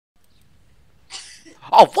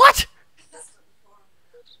Oh, what?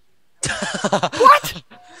 What?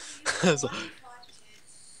 So-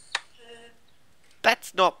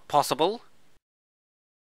 That's not possible.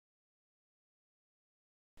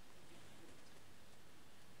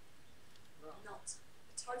 Not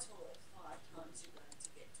a total of 5 times you're going to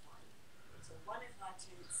get 20. So 1 in 5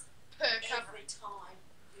 chance Per cover. every time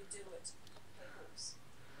you do it per horse.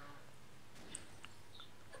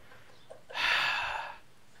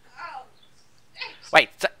 Oh, Wait,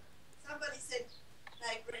 somebody said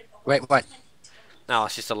they read Wait, wait. 20 times. no,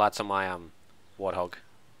 it's just the lights on my warthog.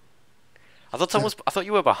 I thought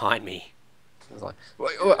you were behind me. I was like,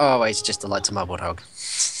 oh wait, it's just the lights of my warthog.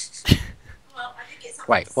 Well, I did get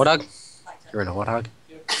something Wait, warthog? later. You're in a warthog?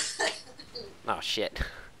 Oh shit.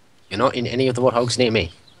 You're not in any of the warthogs near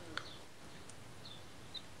me.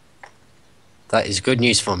 That is good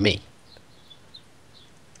news for me.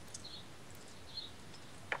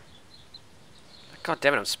 God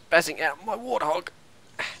damn it! I'm spazzing out my warthog.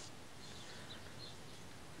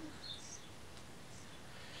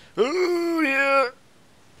 Oh yeah.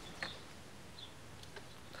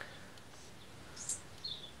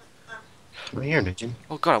 I'm here, Nugent.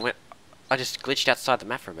 Oh god, I just glitched outside the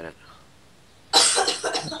map for a minute.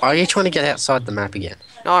 Are you trying to get outside the map again?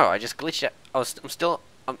 No, I just glitched out.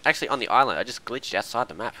 I'm actually on the island. I just glitched outside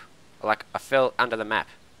the map. Like, I fell under the map.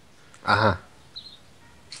 Uh-huh.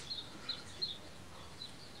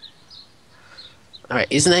 Alright,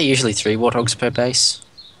 isn't there usually 3 warthogs per base?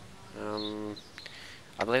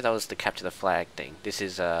 I believe that was the capture the flag thing. This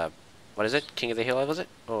is, what is it? King of the Hill, was it?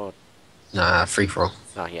 Or, Nah, free for all.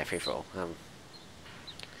 oh yeah, free for all.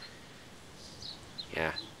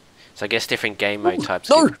 Yeah. So I guess different game mode types.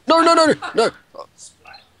 No! No!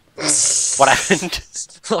 What happened?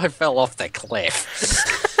 I fell off the cliff.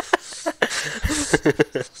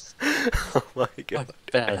 Oh my I god.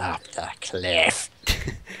 fell off the cliff.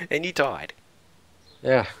 And you died.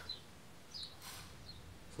 Yeah.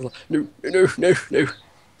 No.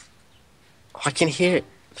 I can hear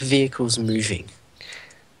vehicles moving.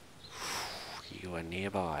 You are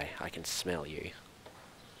nearby. I can smell you.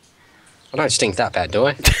 I don't stink that bad, do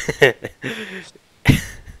I?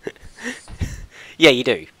 Yeah, you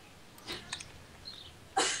do.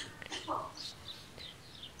 You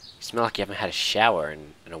smell like you haven't had a shower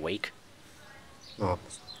in a week. Oh,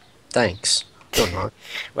 thanks. Good night.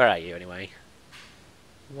 Where are you anyway?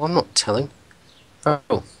 Well, I'm not telling.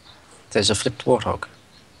 Oh, there's a flipped warthog.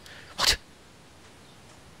 What?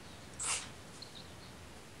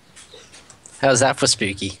 How's that for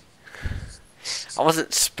spooky? I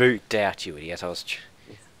wasn't spooked out, you idiot.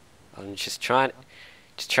 I'm just trying to,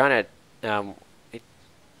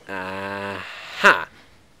 ha.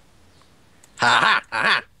 Ha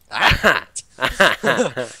ha ha!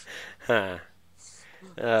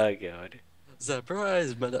 Oh god.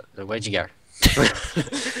 Surprise, mother. Where'd you go?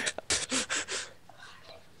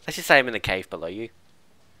 Let's just say I'm in the cave below you.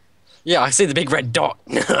 Yeah, I see the big red dot.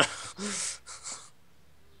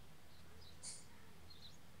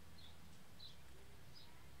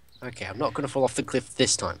 Okay, I'm not going to fall off the cliff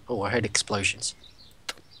this time. Oh, I heard explosions.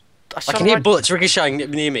 I can hear bullets ricocheting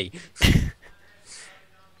near me.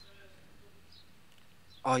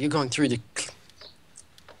 Oh, you're going through the...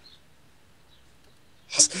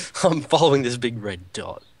 I'm following this big red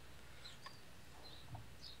dot.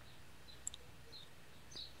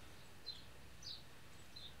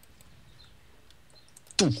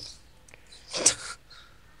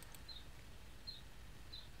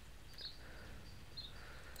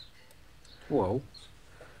 Whoa.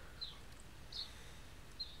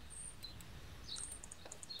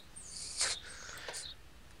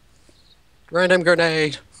 Random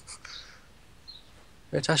grenade.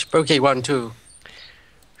 It's a spooky one too.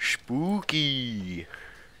 Spooky.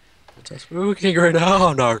 It's a spooky grenade.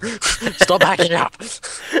 Oh no. Stop backing up.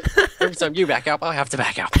 Every time you back up, I have to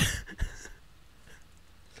back up.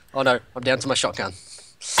 Oh no, I'm down to my shotgun.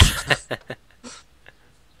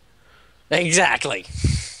 Exactly.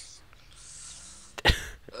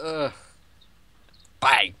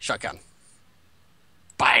 Bang, shotgun.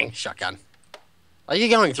 Bang, shotgun. Are you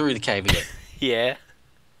going through the cave again? Yeah.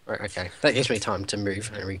 Right, okay. That gives me time to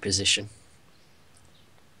move and reposition.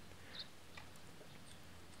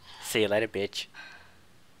 See you later, bitch.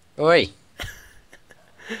 Oi.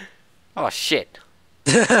 Oh shit.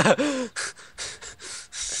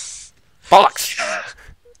 Bollocks!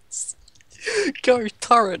 Go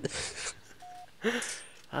turret.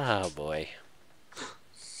 Oh boy.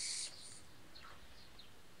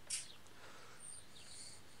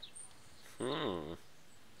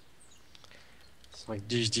 It's like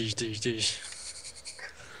dish.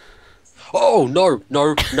 Oh no,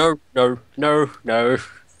 no, no, no, no, no,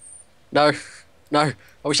 no, no.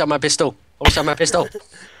 I wish I had my pistol. I wish I had my pistol.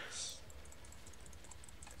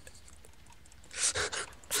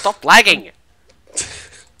 Stop lagging!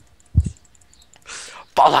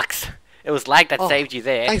 Bollocks! It was lag that Oh, saved you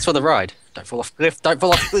there. Thanks for the ride. Don't fall off the cliff. Don't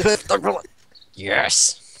fall off the cliff. Don't fall off.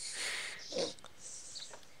 Yes.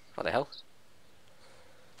 What the hell?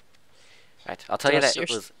 Right, I'll tell Did you I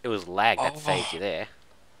that it was lag that Oh. saved you there.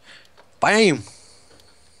 Bam.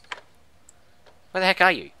 Where the heck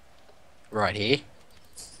are you? Right here.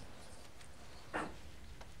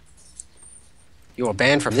 You are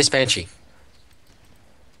banned from this banshee.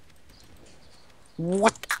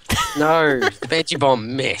 What? No, the banshee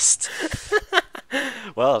bomb missed.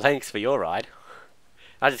 Well, thanks for your ride.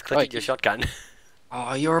 I just collected Right. your shotgun.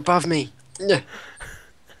 Oh, you're above me. Yeah.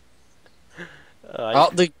 I Oh,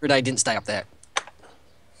 the grenade didn't stay up there.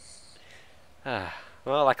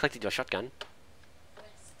 well, I collected your shotgun.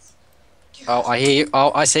 Oh, I hear you.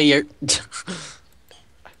 Oh, I see you.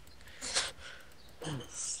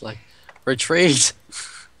 It's like, retreat.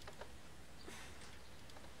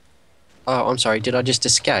 Oh, I'm sorry. Did I just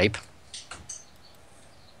escape?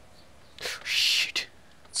 Shoot.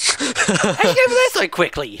 How'd you get over there so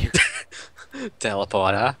quickly?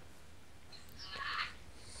 Teleporter.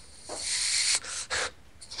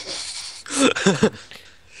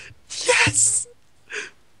 Yes.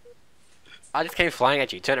 I just came flying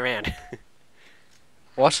at you. Turn around.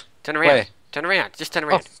 What? Turn around. Where? Turn around. Just turn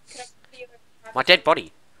around. My dead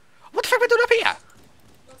body. What the fuck am I doing up here?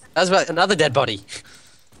 That was about another dead body.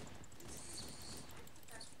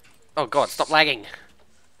 Oh god, stop lagging.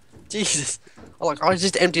 Jesus. Oh, like, I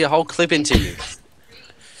just emptied a whole clip into you.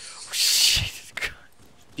 Oh, Jesus Christ.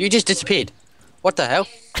 You just disappeared. What the hell?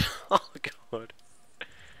 Oh god.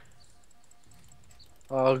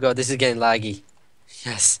 Oh god, this is getting laggy.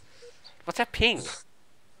 Yes. What's that ping?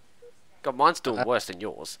 God, mine's doing worse than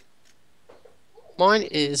yours. Mine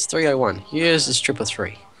is 301. Yours is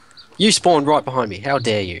 333. You spawned right behind me. How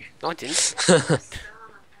dare you? No, I didn't.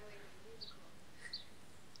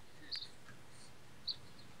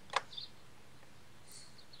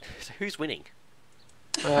 So who's winning?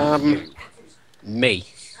 Me.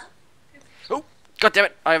 Oh, god damn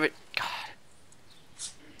it! I have it. God.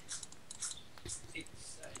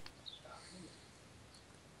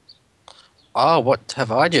 Oh, what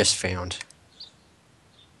have I just found?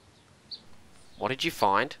 What did you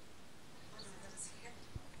find?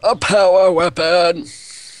 A power weapon.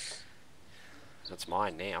 That's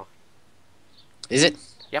mine now. Is it?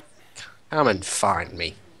 Yep. Come and find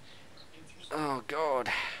me. Oh god.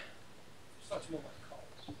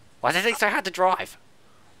 Why is this thing so hard to drive?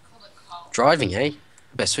 Driving, eh?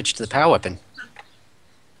 Best switch to the power weapon.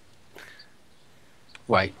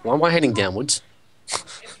 Wait, why am I heading downwards?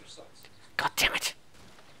 God damn it.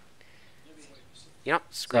 You know,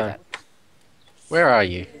 screw No. that. Where are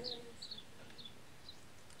you?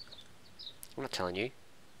 I'm not telling you.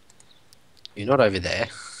 You're not over there.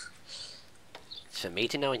 It's for me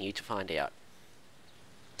to know and you to find out.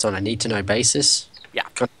 It's on a need-to-know basis. Yeah.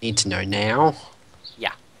 I need to know now.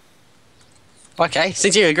 Yeah. Okay,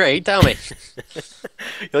 since you agreed, tell me.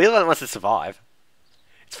 You're the one that wants to survive.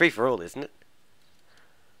 It's free for all, isn't it?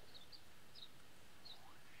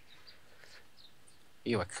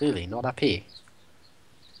 You are clearly not up here.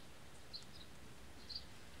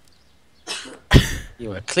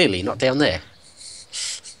 You are clearly not down there.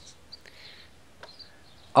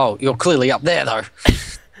 Oh, you're clearly up there, though.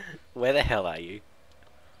 Where the hell are you?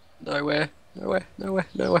 Nowhere, nowhere, nowhere,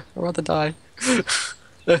 nowhere. I'd rather die.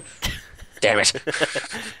 Damn it.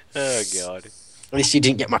 Oh god. At least you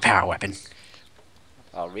didn't get my power weapon.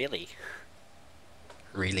 Oh really?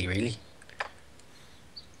 Really, really?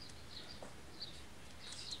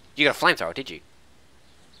 You got a flamethrower, did you?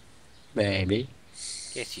 Maybe.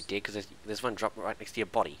 Yes, you did, because there's one dropped right next to your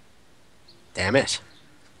body. Damn it.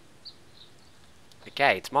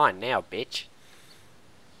 Okay, it's mine now, bitch.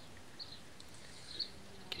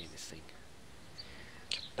 Get in this thing.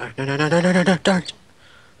 No, no, no, no, no, no, no, no, don't.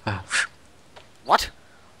 What?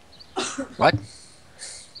 What?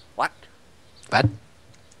 What? Bad?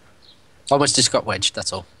 Almost just got wedged,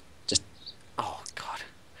 that's all. Just, Oh god.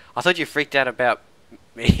 I thought you freaked out about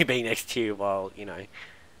me being next to you while, you know.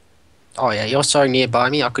 oh yeah, you're so nearby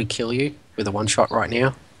me, I could kill you with a one-shot right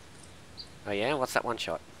now. Oh yeah? What's that one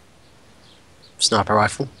shot? Sniper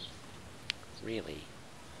rifle. Really?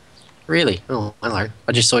 Really? Oh, hello.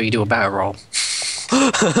 I just saw you do a barrel roll.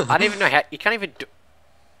 I don't even know how. You can't even do.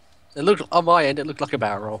 It looked, on my end, it looked like a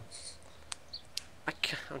barrel roll.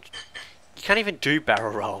 You can't even do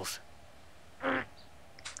barrel rolls.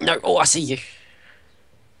 No, oh, I see you.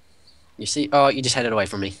 You see? Oh, you just headed away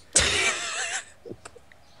from me.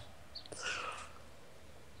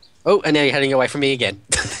 Oh, and now you're heading away from me again.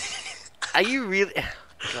 Are you really?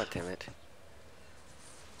 God damn it!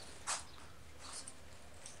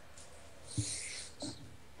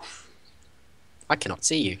 I cannot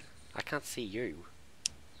see you. I can't see you.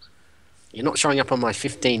 You're not showing up on my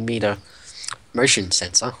 15-meter motion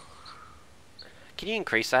sensor. Can you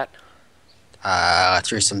increase that?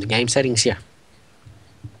 Through some game settings, yeah.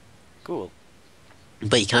 Cool.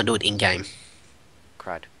 But you can't do it in-game.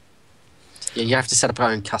 Crud. Yeah, you have to set up your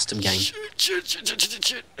own custom game.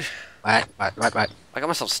 Shit. Wait. I got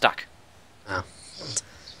myself stuck. Oh.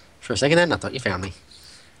 For a second then, I thought you found me.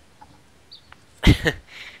 I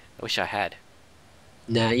wish I had.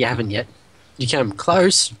 No, you haven't yet. You came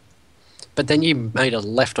close, but then you made a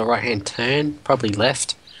left or right hand turn, probably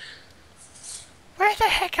left. Where the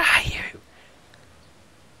heck are you?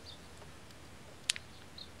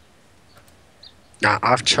 Nah,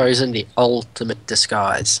 I've chosen the ultimate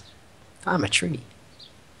disguise. I'm a tree.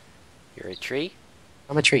 You're a tree?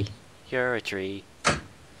 I'm a tree. You're a tree.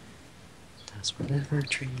 Does whatever a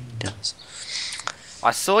tree does.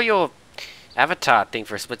 I saw your avatar thing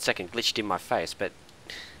for a split second glitched in my face, but...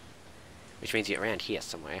 Which means you're around here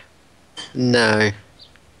somewhere. No.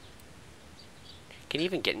 Can you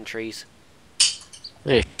even get in trees?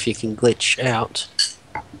 If you can glitch out.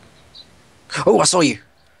 Oh, I saw you!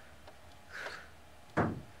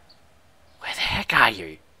 Where the heck are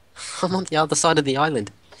you? I'm on the other side of the island.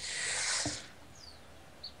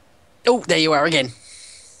 Oh, there you are again.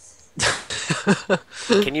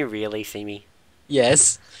 Can you really see me?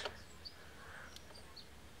 Yes.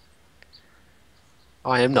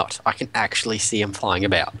 I am not. I can actually see him flying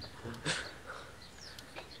about.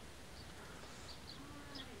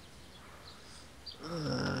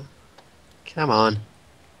 Come on.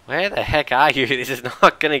 Where the heck are you? This is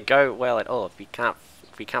not gonna go well at all if we can't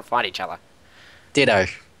find each other. Ditto.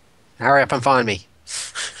 Hurry up and find me.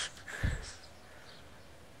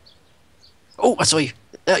 Oh, I saw you.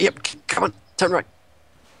 Yep, come on. Turn right.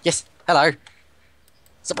 Yes. Hello.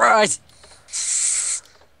 Surprise!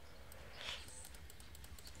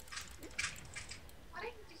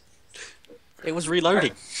 It was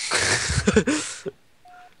reloading.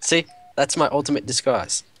 See? That's my ultimate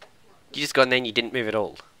disguise. You just got in there and you didn't move at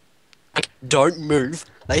all. Like, don't move.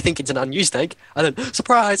 They think it's an unused tank. And then,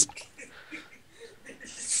 surprise!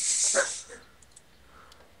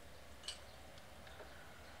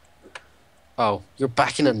 Oh, you're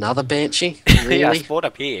back in another Banshee? Really? Yeah, I spawned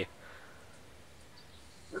up here.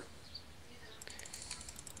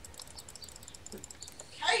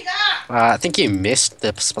 I think you missed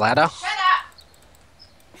the splatter. Shut up!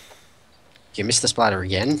 You missed the splatter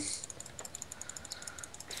again.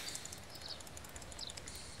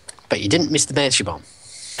 But you didn't miss the Banshee bomb.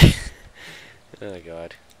 Oh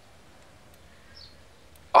god.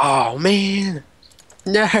 Oh, man!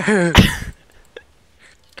 No!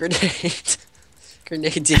 Grenade!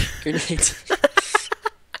 Grenade!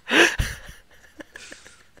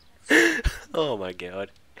 Oh my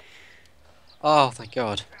god. Oh, thank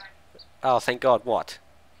God. Oh, thank god, what?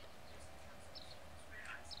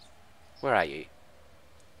 Where are you?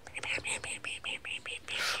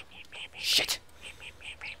 Shit.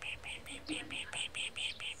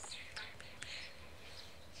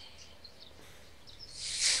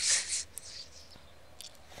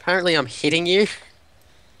 Apparently I'm hitting you.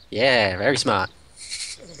 Yeah, very smart.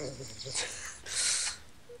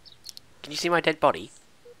 Can you see my dead body?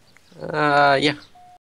 Yeah.